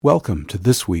Welcome to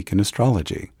This Week in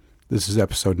Astrology. This is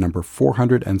episode number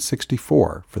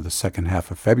 464 for the second half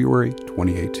of February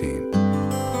 2018.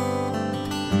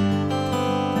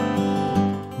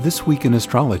 This Week in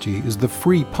Astrology is the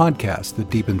free podcast that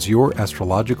deepens your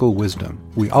astrological wisdom.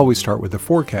 We always start with the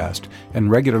forecast and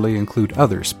regularly include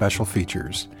other special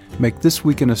features. Make This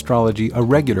Week in Astrology a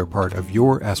regular part of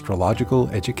your astrological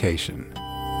education.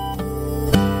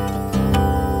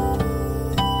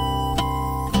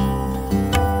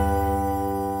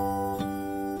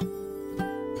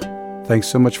 Thanks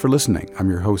so much for listening. I'm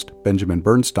your host, Benjamin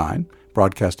Bernstein,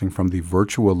 broadcasting from the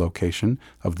virtual location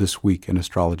of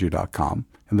ThisWeekInAstrology.com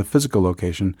and the physical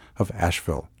location of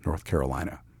Asheville, North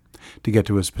Carolina. To get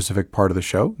to a specific part of the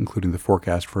show, including the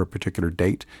forecast for a particular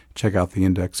date, check out the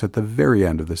index at the very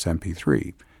end of this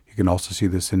MP3. You can also see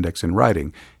this index in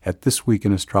writing at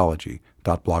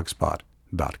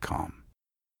ThisWeekInAstrology.blogspot.com.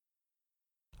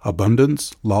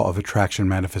 Abundance, law of attraction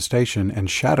manifestation,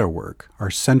 and shadow work are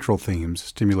central themes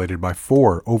stimulated by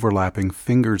 4 overlapping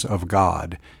fingers of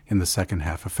God in the second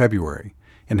half of February.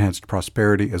 Enhanced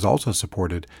prosperity is also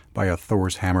supported by a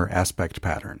Thor's hammer aspect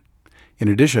pattern. In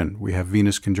addition, we have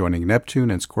Venus conjoining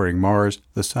Neptune and squaring Mars,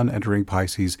 the Sun entering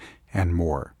Pisces, and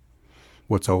more.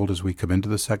 What's old as we come into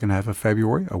the second half of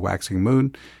February? A waxing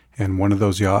moon, and one of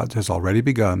those yods has already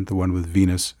begun, the one with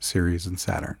Venus, Ceres, and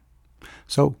Saturn.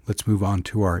 So let's move on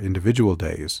to our individual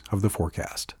days of the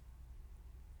forecast.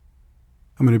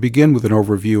 I'm going to begin with an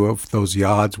overview of those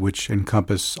yods which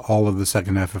encompass all of the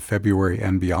second half of February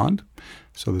and beyond.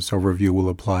 So this overview will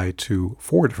apply to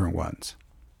 4 different ones.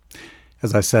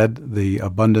 As I said, the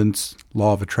abundance,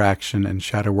 law of attraction, and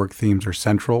shadow work themes are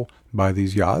central by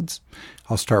these yods.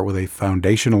 I'll start with a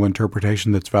foundational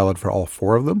interpretation that's valid for all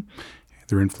 4 of them.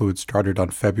 Their influence started on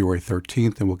February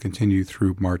 13th and will continue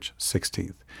through March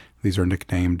 16th. These are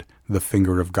nicknamed the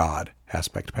Finger of God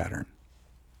aspect pattern.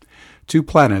 2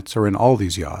 planets are in all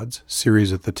these yods,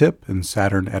 Ceres at the tip and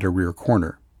Saturn at a rear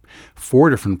corner.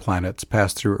 4 different planets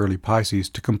pass through early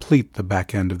Pisces to complete the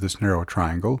back end of this narrow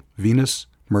triangle: Venus,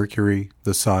 Mercury,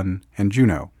 the Sun, and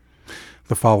Juno.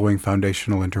 The following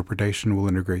foundational interpretation will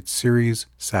integrate Ceres,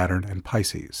 Saturn, and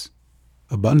Pisces.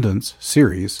 Abundance,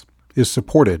 Ceres, is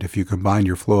supported if you combine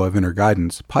your flow of inner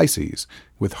guidance, Pisces,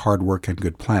 with hard work and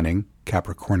good planning,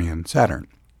 Capricornian Saturn.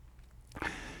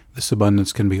 This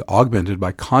abundance can be augmented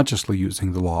by consciously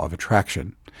using the law of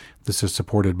attraction. This is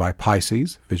supported by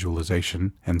Pisces,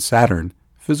 visualization, and Saturn,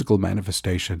 physical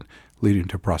manifestation, leading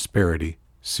to prosperity,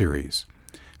 Ceres.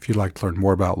 If you'd like to learn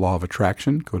more about law of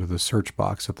attraction, go to the search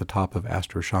box at the top of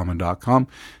astroshaman.com,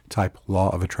 type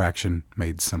law of attraction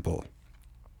made simple.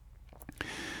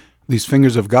 These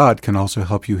fingers of God can also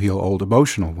help you heal old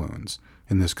emotional wounds.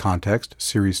 In this context,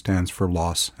 Ceres stands for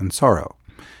loss and sorrow.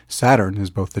 Saturn is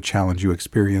both the challenge you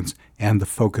experience and the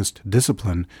focused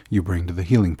discipline you bring to the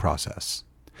healing process.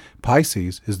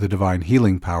 Pisces is the divine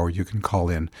healing power you can call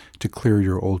in to clear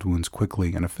your old wounds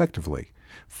quickly and effectively.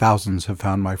 Thousands have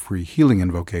found my free healing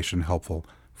invocation helpful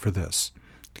for this.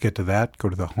 To get to that, go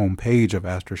to the home page of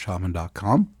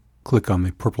astroshaman.com. Click on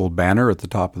the purple banner at the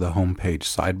top of the homepage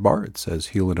sidebar. It says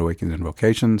Heal and Awaken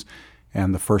Invocations,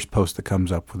 and the first post that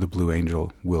comes up with the blue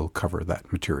angel will cover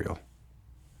that material.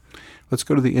 Let's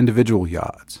go to the individual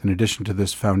yods. In addition to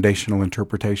this foundational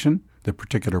interpretation, the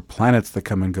particular planets that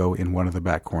come and go in one of the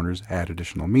back corners add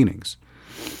additional meanings.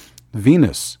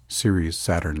 Venus, Ceres,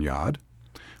 Saturn yod,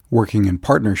 working in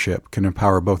partnership, can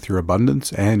empower both your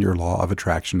abundance and your law of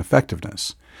attraction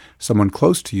effectiveness. Someone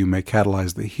close to you may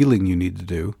catalyze the healing you need to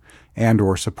do and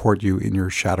or support you in your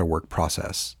shadow work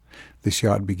process. This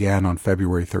yod began on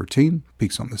February 13,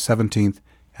 peaks on the 17th,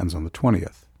 ends on the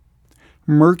 20th.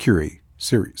 Mercury,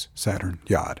 Ceres, Saturn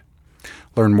yod.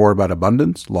 Learn more about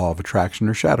abundance, law of attraction,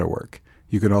 or shadow work.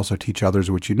 You can also teach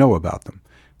others what you know about them.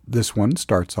 This one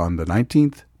starts on the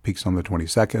 19th, peaks on the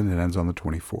 22nd, and ends on the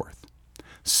 24th.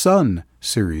 Sun,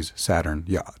 Ceres, Saturn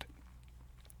yod.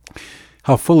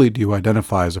 How fully do you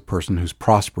identify as a person who's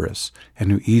prosperous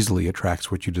and who easily attracts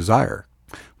what you desire?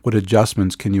 What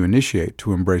adjustments can you initiate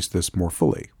to embrace this more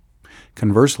fully?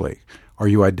 Conversely, are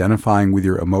you identifying with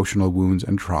your emotional wounds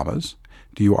and traumas?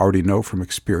 Do you already know from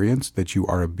experience that you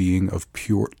are a being of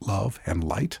pure love and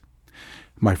light?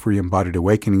 My free embodied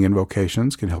awakening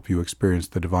invocations can help you experience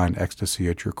the divine ecstasy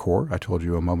at your core. I told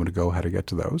you a moment ago how to get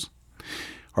to those.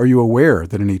 Are you aware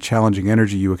that any challenging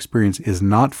energy you experience is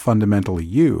not fundamentally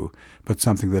you, but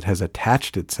something that has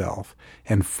attached itself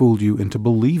and fooled you into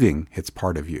believing it's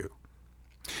part of you?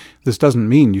 This doesn't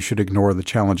mean you should ignore the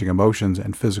challenging emotions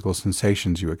and physical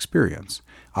sensations you experience.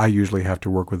 I usually have to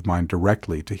work with mine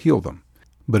directly to heal them.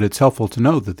 But it's helpful to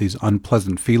know that these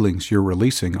unpleasant feelings you're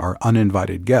releasing are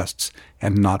uninvited guests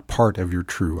and not part of your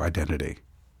true identity.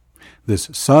 This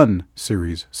Sun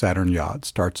series Saturn Yod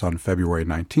starts on February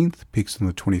 19th, peaks on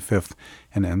the 25th,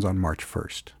 and ends on March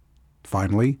 1st.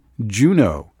 Finally,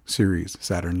 Juno series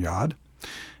Saturn Yod.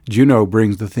 Juno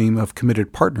brings the theme of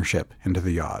committed partnership into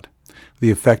the Yod. The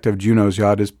effect of Juno's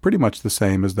Yod is pretty much the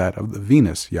same as that of the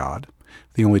Venus Yod.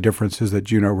 The only difference is that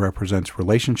Juno represents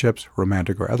relationships,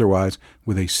 romantic or otherwise,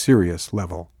 with a serious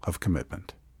level of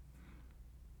commitment.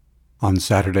 On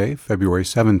Saturday, February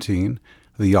 17,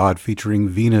 the Yod featuring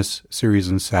Venus, Ceres,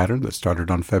 and Saturn that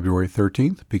started on February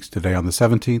 13th, peaks today on the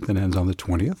 17th, and ends on the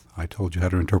 20th. I told you how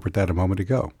to interpret that a moment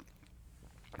ago.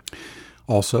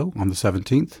 Also, on the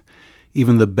 17th,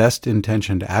 even the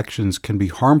best-intentioned actions can be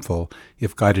harmful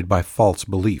if guided by false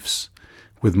beliefs.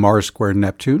 With Mars square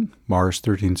Neptune, Mars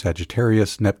 13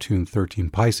 Sagittarius, Neptune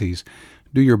 13 Pisces,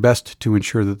 do your best to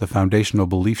ensure that the foundational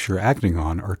beliefs you're acting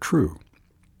on are true.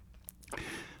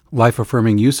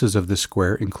 Life-affirming uses of this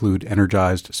square include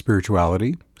energized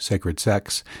spirituality, sacred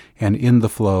sex, and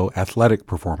in-the-flow athletic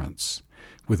performance.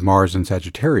 With Mars in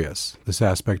Sagittarius, this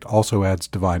aspect also adds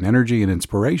divine energy and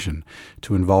inspiration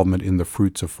to involvement in the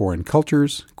fruits of foreign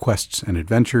cultures, quests and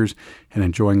adventures, and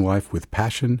enjoying life with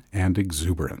passion and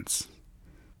exuberance.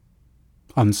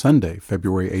 On Sunday,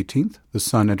 February 18th, the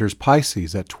Sun enters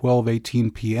Pisces at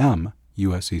 12:18 p.m.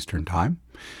 U.S. Eastern Time.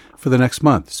 For the next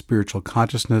month, spiritual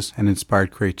consciousness and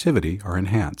inspired creativity are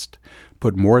enhanced.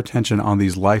 Put more attention on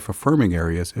these life-affirming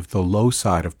areas if the low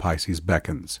side of Pisces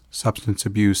beckons: substance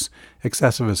abuse,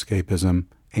 excessive escapism,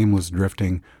 aimless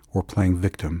drifting, or playing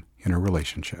victim in a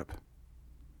relationship.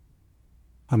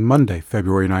 On Monday,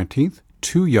 February 19th,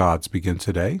 2 Yods begin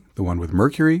today, the one with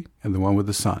Mercury and the one with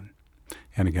the Sun.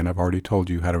 And again, I've already told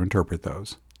you how to interpret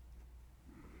those.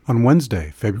 On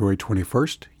Wednesday, February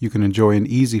 21st, you can enjoy an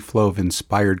easy flow of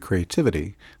inspired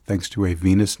creativity thanks to a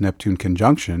Venus-Neptune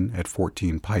conjunction at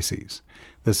 14 Pisces.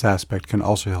 This aspect can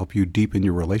also help you deepen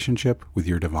your relationship with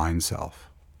your divine self.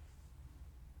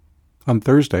 On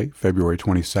Thursday, February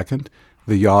 22nd,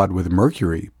 the Yod with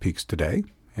Mercury peaks today,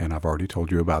 and I've already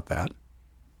told you about that.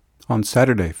 On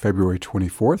Saturday, February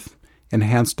 24th,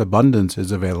 enhanced abundance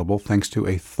is available thanks to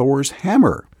a Thor's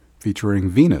hammer featuring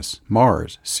Venus,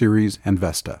 Mars, Ceres, and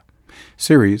Vesta.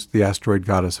 Ceres, the asteroid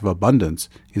goddess of abundance,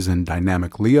 is in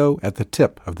dynamic Leo at the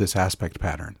tip of this aspect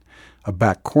pattern. A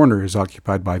back corner is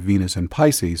occupied by Venus in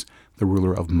Pisces, the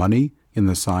ruler of money, in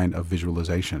the sign of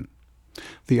visualization.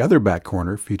 The other back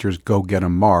corner features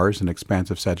Go-Get-'em Mars in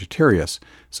expansive Sagittarius,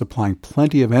 supplying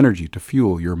plenty of energy to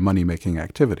fuel your money-making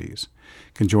activities.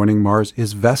 Conjoining Mars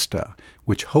is Vesta,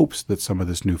 which hopes that some of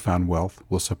this newfound wealth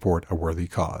will support a worthy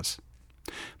cause.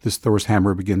 This Thor's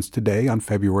hammer begins today on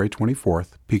February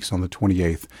 24th, peaks on the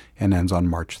 28th, and ends on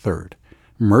March 3rd.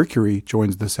 Mercury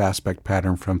joins this aspect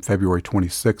pattern from February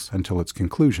 26th until its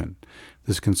conclusion.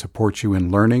 This can support you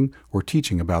in learning or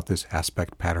teaching about this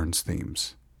aspect pattern's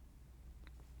themes.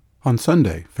 On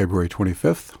Sunday, February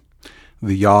 25th,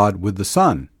 the Yod with the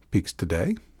Sun peaks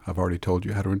today. I've already told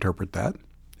you how to interpret that.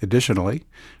 Additionally,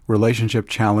 relationship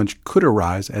challenge could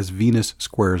arise as Venus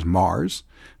squares Mars,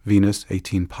 Venus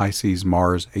 18 Pisces,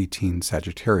 Mars 18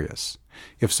 Sagittarius.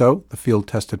 If so, the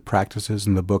field-tested practices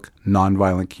in the book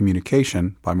Nonviolent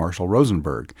Communication by Marshall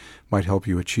Rosenberg might help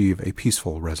you achieve a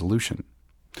peaceful resolution.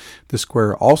 This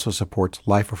square also supports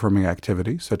life-affirming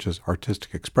activities such as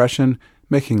artistic expression,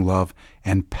 making love,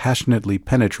 and passionately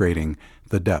penetrating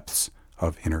the depths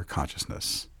of inner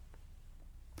consciousness.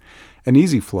 An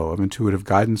easy flow of intuitive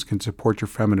guidance can support your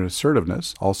feminine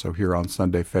assertiveness, also here on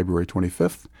Sunday, February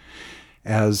 25th,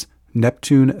 as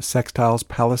Neptune sextiles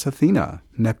Pallas Athena,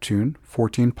 Neptune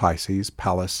 14 Pisces,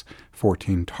 Pallas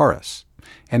 14 Taurus,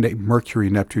 and a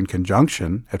Mercury-Neptune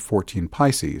conjunction at 14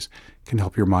 Pisces can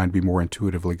help your mind be more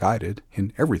intuitively guided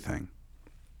in everything.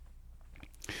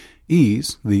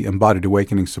 Ease, the Embodied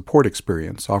Awakening support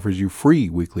experience, offers you free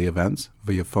weekly events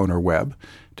via phone or web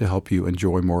to help you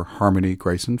enjoy more harmony,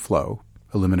 grace, and flow,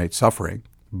 eliminate suffering,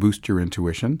 boost your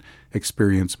intuition,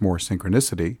 experience more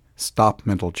synchronicity, stop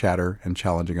mental chatter and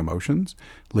challenging emotions,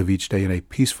 live each day in a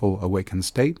peaceful, awakened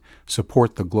state,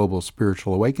 support the global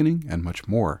spiritual awakening, and much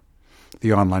more.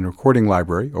 The online recording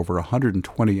library, over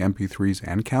 120 MP3s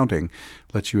and counting,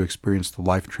 lets you experience the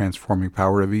life-transforming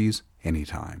power of ease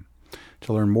anytime.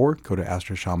 To learn more, go to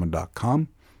astroshaman.com.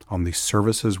 On the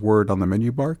services word on the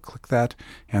menu bar, click that,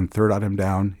 and third item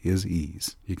down is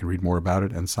ease. You can read more about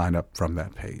it and sign up from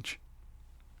that page.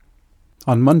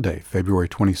 On Monday, February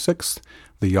 26th,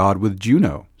 the Yod with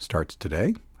Juno starts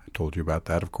today. I told you about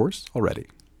that, of course, already.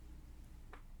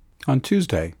 On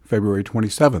Tuesday, February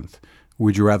 27th,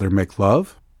 would you rather make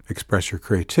love, express your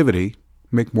creativity,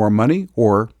 make more money,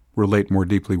 or relate more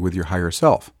deeply with your higher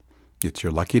self. It's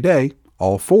your lucky day.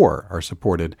 All 4 are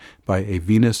supported by a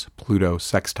Venus-Pluto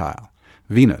sextile.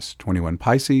 Venus, 21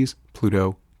 Pisces,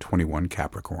 Pluto, 21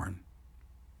 Capricorn.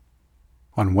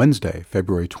 On Wednesday,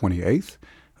 February 28th,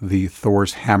 the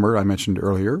Thor's Hammer I mentioned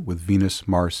earlier with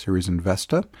Venus-Mars series in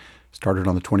Vesta started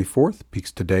on the 24th,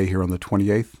 peaks today here on the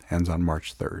 28th, ends on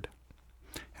March 3rd.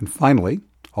 And finally,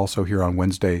 also here on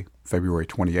Wednesday, February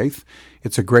 28th,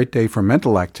 it's a great day for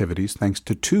mental activities thanks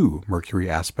to 2 Mercury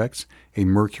aspects, a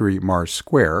Mercury-Mars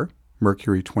square,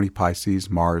 Mercury 20 Pisces,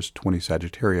 Mars 20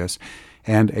 Sagittarius,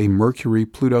 and a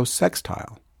Mercury-Pluto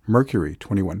sextile, Mercury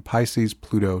 21 Pisces,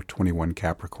 Pluto 21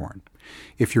 Capricorn.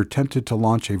 If you're tempted to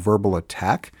launch a verbal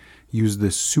attack, use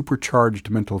this supercharged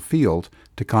mental field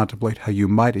to contemplate how you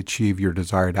might achieve your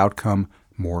desired outcome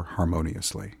more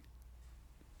harmoniously.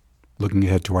 Looking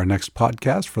ahead to our next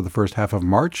podcast for the first half of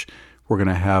March, we're going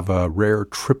to have a rare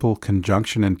triple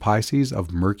conjunction in Pisces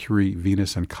of Mercury,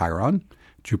 Venus, and Chiron.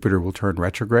 Jupiter will turn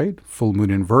retrograde, full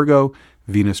moon in Virgo,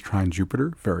 Venus trine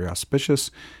Jupiter, very auspicious,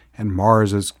 and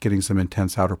Mars is getting some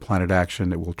intense outer planet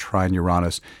action. It will trine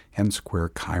Uranus and square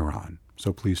Chiron.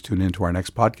 So please tune in to our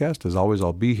next podcast. As always,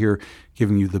 I'll be here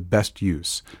giving you the best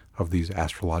use of these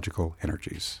astrological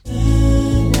energies.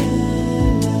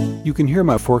 You can hear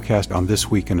my forecast on This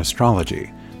Week in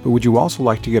Astrology, but would you also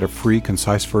like to get a free,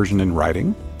 concise version in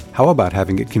writing? How about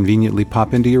having it conveniently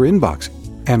pop into your inbox?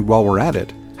 And while we're at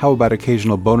it, how about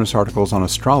occasional bonus articles on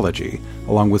astrology,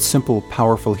 along with simple,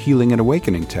 powerful healing and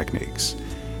awakening techniques?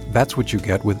 That's what you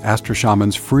get with Astro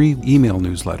Shaman's free email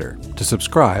newsletter. To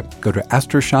subscribe, go to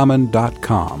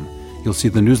astroshaman.com. You'll see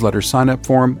the newsletter sign-up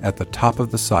form at the top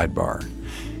of the sidebar.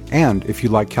 And if you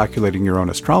like calculating your own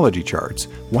astrology charts,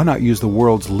 why not use the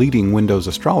world's leading Windows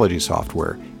astrology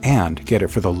software and get it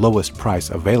for the lowest price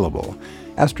available?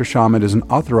 Astro Shaman is an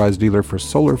authorized dealer for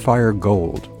SolarFire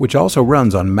Gold, which also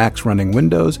runs on Macs running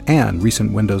Windows and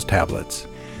recent Windows tablets.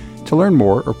 To learn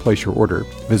more or place your order,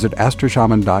 visit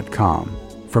astroshaman.com.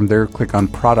 From there, click on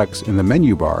Products in the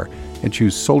menu bar and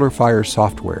choose SolarFire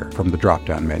Software from the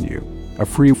drop-down menu. A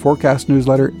free forecast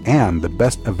newsletter and the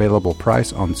best available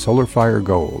price on SolarFire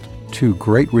Gold. 2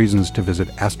 great reasons to visit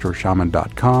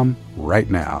astroshaman.com right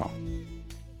now.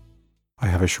 I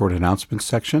have a short announcements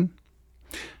section.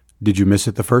 Did you miss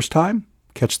it the first time?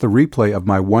 Catch the replay of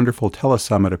my wonderful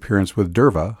telesummit appearance with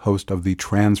Derva, host of the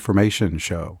Transformation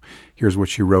Show. Here's what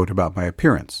she wrote about my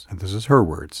appearance, and this is her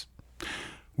words.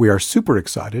 We are super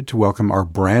excited to welcome our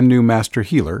brand new master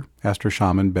healer, Astro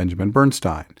Shaman Benjamin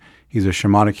Bernstein. He's a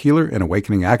shamanic healer and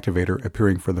awakening activator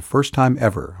appearing for the first time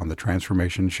ever on the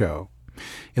Transformation Show.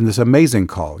 In this amazing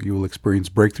call, you will experience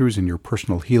breakthroughs in your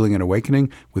personal healing and awakening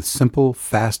with simple,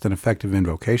 fast, and effective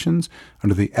invocations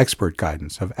under the expert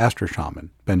guidance of Astro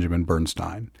Shaman Benjamin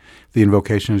Bernstein. The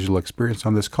invocations you'll experience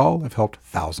on this call have helped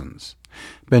thousands.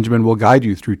 Benjamin will guide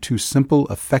you through 2 simple,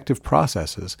 effective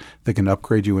processes that can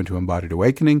upgrade you into embodied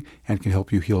awakening and can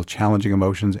help you heal challenging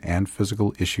emotions and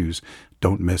physical issues.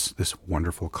 Don't miss this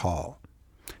wonderful call.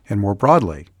 And more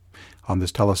broadly, on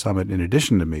this telesummit, in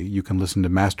addition to me, you can listen to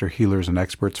master healers and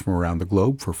experts from around the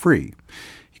globe for free.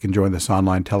 You can join this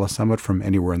online telesummit from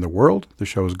anywhere in the world. The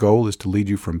show's goal is to lead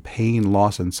you from pain,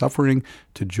 loss, and suffering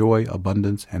to joy,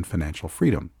 abundance, and financial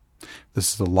freedom.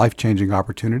 This is a life-changing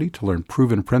opportunity to learn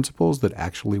proven principles that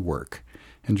actually work.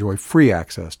 Enjoy free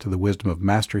access to the wisdom of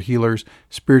master healers,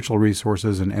 spiritual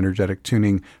resources, and energetic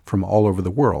tuning from all over the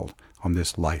world on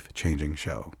this life-changing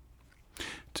show.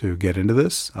 To get into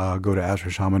this, go to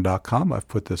astroshaman.com. I've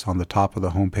put this on the top of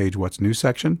the homepage What's New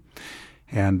section,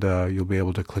 and you'll be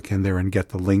able to click in there and get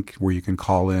the link where you can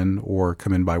call in or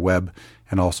come in by web,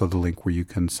 and also the link where you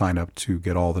can sign up to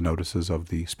get all the notices of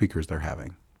the speakers they're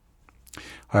having.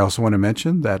 I also want to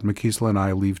mention that Makisla and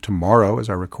I leave tomorrow as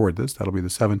I record this. That'll be the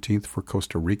 17th for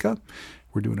Costa Rica.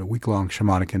 We're doing a week-long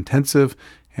shamanic intensive,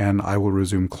 and I will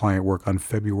resume client work on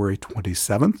February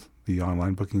 27th. The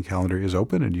online booking calendar is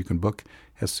open, and you can book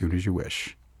as soon as you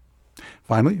wish.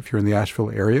 Finally, if you're in the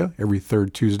Asheville area, every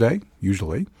 3rd Tuesday,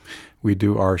 usually, we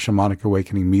do our Shamanic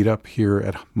Awakening meetup here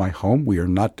at my home. We are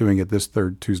not doing it this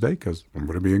 3rd Tuesday because I'm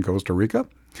going to be in Costa Rica.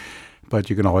 But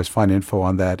you can always find info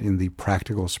on that in the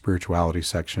Practical Spirituality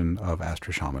section of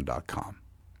astroshaman.com.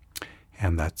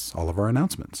 And that's all of our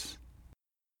announcements.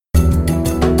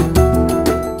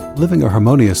 Living a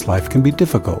harmonious life can be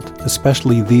difficult,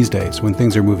 especially these days when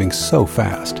things are moving so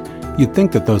fast. You'd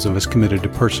think that those of us committed to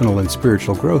personal and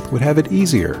spiritual growth would have it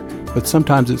easier, but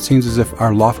sometimes it seems as if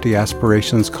our lofty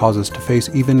aspirations cause us to face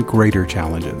even greater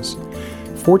challenges.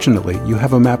 Fortunately, you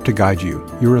have a map to guide you,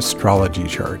 your astrology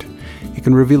chart. It It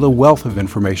can reveal a wealth of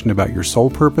information about your soul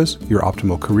purpose, your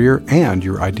optimal career, and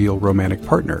your ideal romantic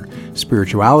partner.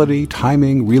 Spirituality,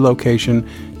 timing, relocation.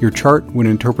 Your chart, when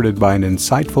interpreted by an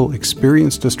insightful,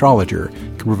 experienced astrologer,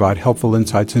 can provide helpful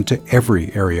insights into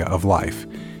every area of life.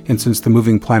 And since the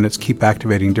moving planets keep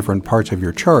activating different parts of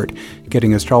your chart,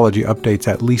 getting astrology updates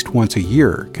at least once a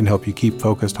year can help you keep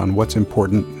focused on what's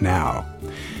important now.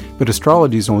 But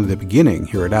astrology is only the beginning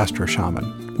here at Astro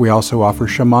Shaman. We also offer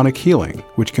shamanic healing,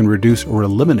 which can reduce or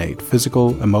eliminate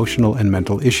physical, emotional, and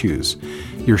mental issues.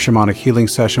 Your shamanic healing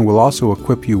session will also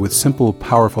equip you with simple,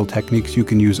 powerful techniques you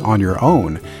can use on your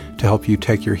own to help you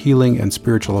take your healing and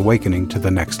spiritual awakening to the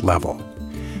next level.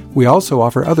 We also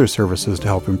offer other services to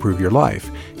help improve your life,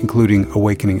 including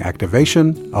awakening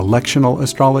activation, electional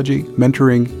astrology,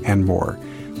 mentoring, and more.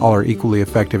 All are equally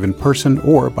effective in person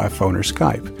or by phone or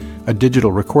Skype. A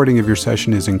digital recording of your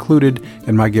session is included,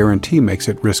 and my guarantee makes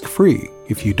it risk-free.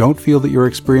 If you don't feel that your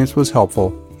experience was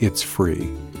helpful, it's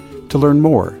free. To learn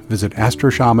more, visit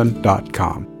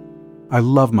astroshaman.com. I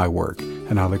love my work,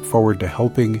 and I look forward to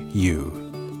helping you.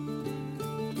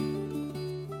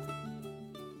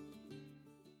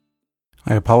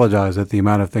 I apologize that the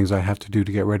amount of things I have to do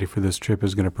to get ready for this trip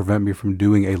is going to prevent me from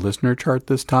doing a listener chart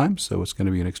this time, so it's going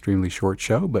to be an extremely short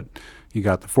show, but you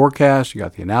got the forecast, you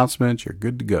got the announcements, you're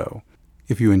good to go.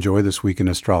 If you enjoy This Week in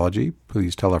Astrology,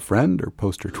 please tell a friend or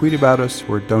post or tweet about us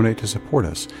or donate to support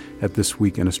us at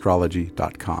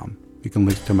ThisWeekInAstrology.com. You can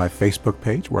link to my Facebook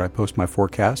page where I post my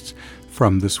forecasts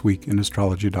from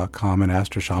ThisWeekInAstrology.com and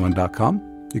AstroShaman.com.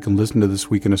 You can listen to This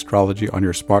Week in Astrology on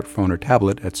your smartphone or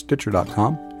tablet at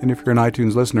Stitcher.com. And if you're an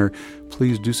iTunes listener,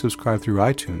 please do subscribe through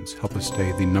iTunes. Help us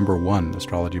stay the #1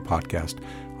 astrology podcast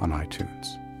on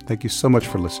iTunes. Thank you so much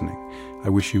for listening. I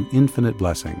wish you infinite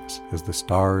blessings as the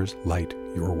stars light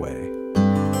your way.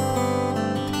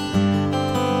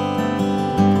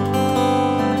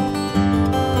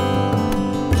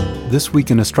 This Week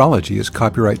in Astrology is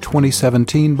copyright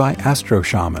 2017 by Astro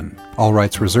Shaman. All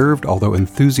rights reserved, although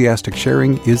enthusiastic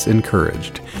sharing is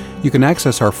encouraged. You can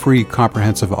access our free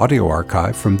comprehensive audio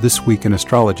archive from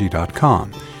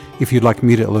ThisWeekInAstrology.com. If you'd like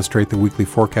me to illustrate the weekly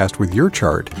forecast with your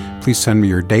chart, please send me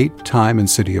your date, time, and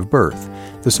city of birth.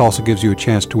 This also gives you a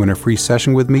chance to win a free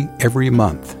session with me every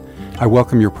month. I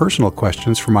welcome your personal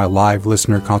questions for my live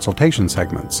listener consultation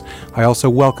segments. I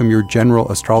also welcome your general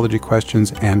astrology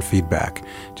questions and feedback.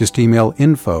 Just email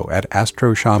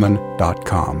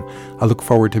info@astroshaman.com. I look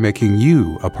forward to making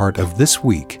you a part of This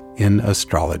Week in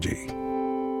Astrology.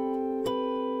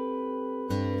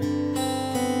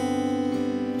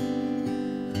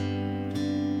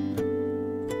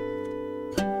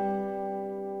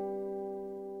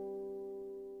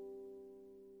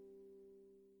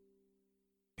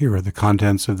 Here are the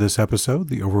contents of this episode.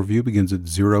 The overview begins at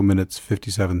 0 minutes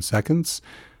 57 seconds.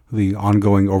 The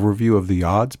ongoing overview of the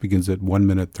odds begins at 1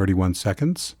 minute 31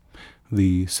 seconds.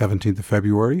 The 17th of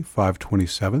February,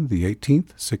 5:27. The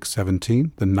 18th,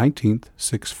 6:17. The 19th,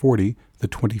 6:40. The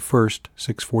 21st,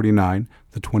 6:49.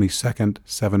 The 22nd,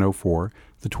 7:04.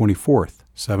 The 24th,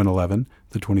 7:11.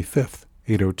 The 25th,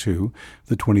 8:02.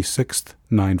 The 26th,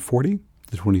 9:40.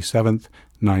 The 27th,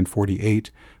 9:48.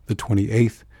 The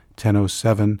 28th,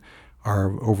 10:07,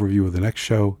 our overview of the next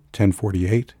show,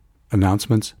 10:48,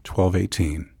 announcements,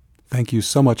 12:18. Thank you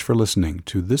so much for listening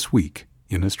to This Week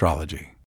in Astrology.